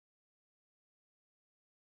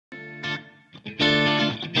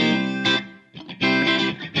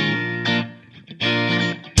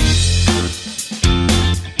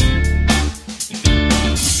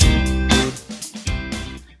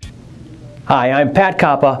Hi, I'm Pat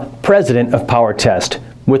Coppa, President of Power Test,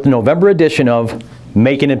 with the November edition of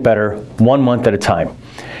Making It Better, 1 month at a time.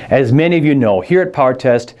 As many of you know, here at Power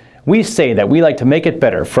Test, we say that we like to make it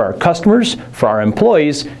better for our customers, for our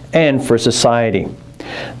employees, and for society.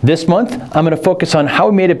 This month, I'm going to focus on how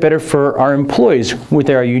we made it better for our employees with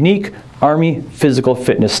our unique Army Physical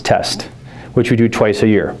Fitness Test, which we do twice a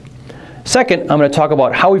year. Second, I'm going to talk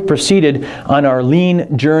about how we've proceeded on our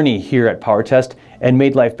lean journey here at Power Test and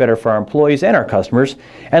made life better for our employees and our customers.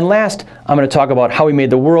 And last, I'm going to talk about how we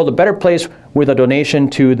made the world a better place with a donation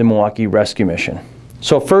to the Milwaukee Rescue Mission.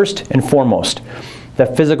 So first and foremost, the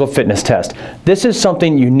physical fitness test. This is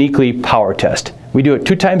something uniquely Power Test. We do it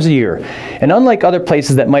 2 times a year. And unlike other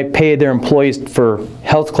places that might pay their employees for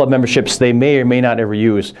health club memberships they may or may not ever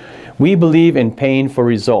use, we believe in paying for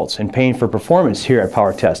results and paying for performance here at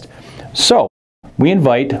Power Test. So, we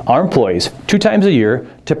invite our employees 2 times a year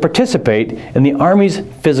to participate in the Army's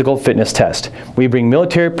physical fitness test. We bring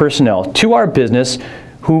military personnel to our business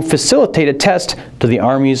who facilitate a test to the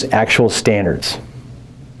Army's actual standards.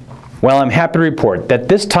 Well, I'm happy to report that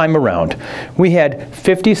this time around, we had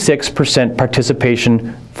 56%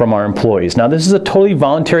 participation from our employees. Now, this is a totally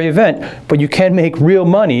voluntary event, but you can make real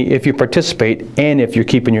money if you participate and if you're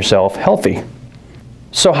keeping yourself healthy.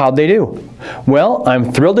 So how'd they do? Well,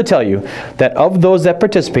 I'm thrilled to tell you that of those that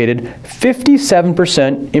participated,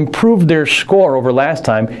 57% improved their score over last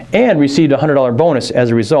time and received a $100 bonus as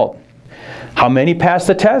a result. How many passed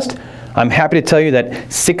the test? I'm happy to tell you that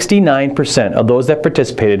 69% of those that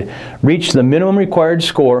participated reached the minimum required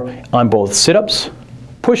score on both sit-ups,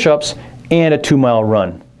 push-ups, and a 2-mile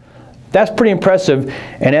run. That's pretty impressive,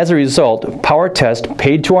 and as a result, Power Test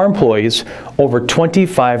paid to our employees over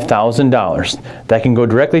 $25,000 that can go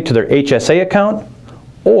directly to their HSA account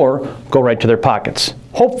or go right to their pockets,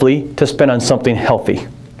 hopefully to spend on something healthy,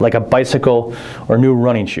 like a bicycle or new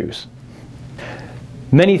running shoes.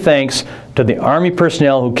 Many thanks to the Army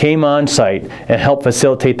personnel who came on site and helped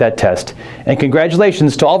facilitate that test, and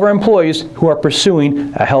congratulations to all of our employees who are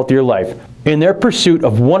pursuing a healthier life in their pursuit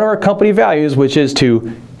of one of our company values, which is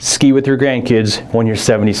to ski with your grandkids when you're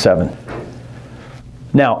 77.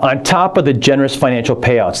 Now, on top of the generous financial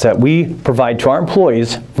payouts that we provide to our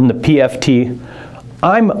employees from the PFT,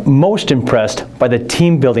 I'm most impressed by the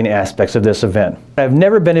team building aspects of this event. I've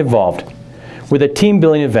never been involved with a team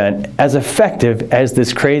building event as effective as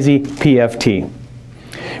this crazy PFT.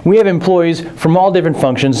 We have employees from all different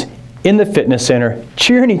functions in the fitness center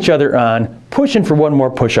cheering each other on, pushing for one more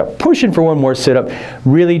push-up, pushing for one more sit-up,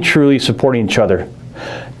 really truly supporting each other.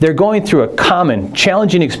 They're going through a common,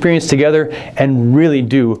 challenging experience together and really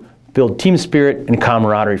do build team spirit and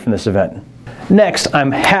camaraderie from this event. Next,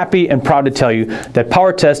 I'm happy and proud to tell you that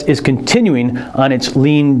Power Test is continuing on its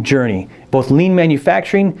lean journey, both lean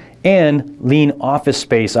manufacturing and lean office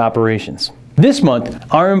space operations. This month,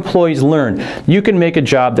 our employees learn you can make a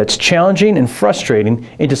job that's challenging and frustrating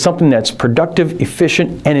into something that's productive,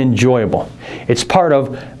 efficient, and enjoyable. It's part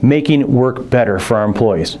of making work better for our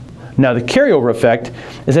employees. Now, the carryover effect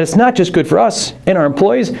is that it's not just good for us and our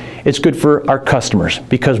employees, it's good for our customers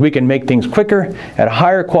because we can make things quicker at a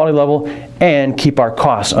higher quality level and keep our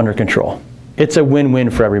costs under control. It's a win-win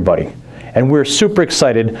for everybody. And we're super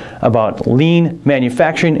excited about lean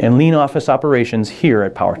manufacturing and lean office operations here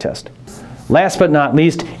at Power Test. Last but not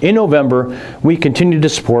least, in November, we continue to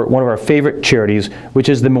support one of our favorite charities, which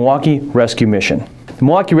is the Milwaukee Rescue Mission. The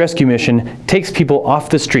Milwaukee Rescue Mission takes people off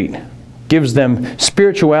the street, gives them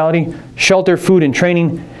spirituality, shelter, food, and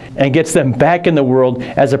training, and gets them back in the world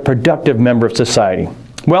as a productive member of society.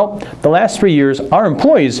 Well, the last 3 years, our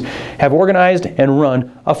employees have organized and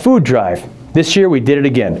run a food drive. This year, we did it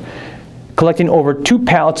again, collecting over 2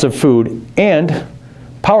 pallets of food, and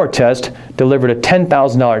Power Test delivered a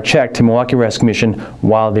 $10,000 check to Milwaukee Rescue Mission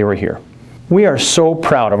while they were here. We are so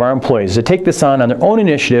proud of our employees to take this on their own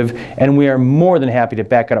initiative, and we are more than happy to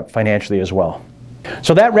back it up financially as well.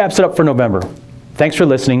 So that wraps it up for November. Thanks for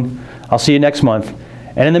listening. I'll see you next month.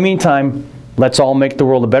 And in the meantime, let's all make the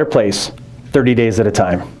world a better place, 30 days at a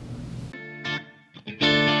time.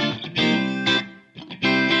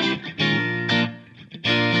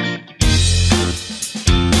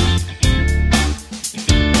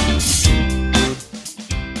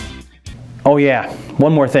 Oh yeah,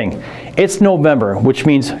 one more thing. It's November, which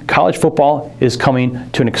means college football is coming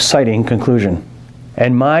to an exciting conclusion.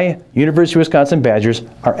 And my University of Wisconsin Badgers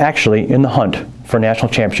are actually in the hunt for a national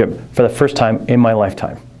championship for the first time in my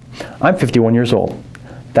lifetime. I'm 51 years old.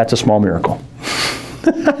 That's a small miracle.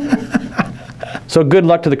 So good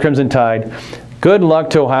luck to the Crimson Tide. Good luck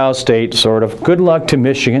to Ohio State, sort of. Good luck to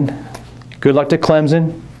Michigan. Good luck to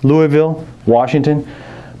Clemson, Louisville, Washington.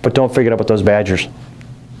 But don't forget about those Badgers.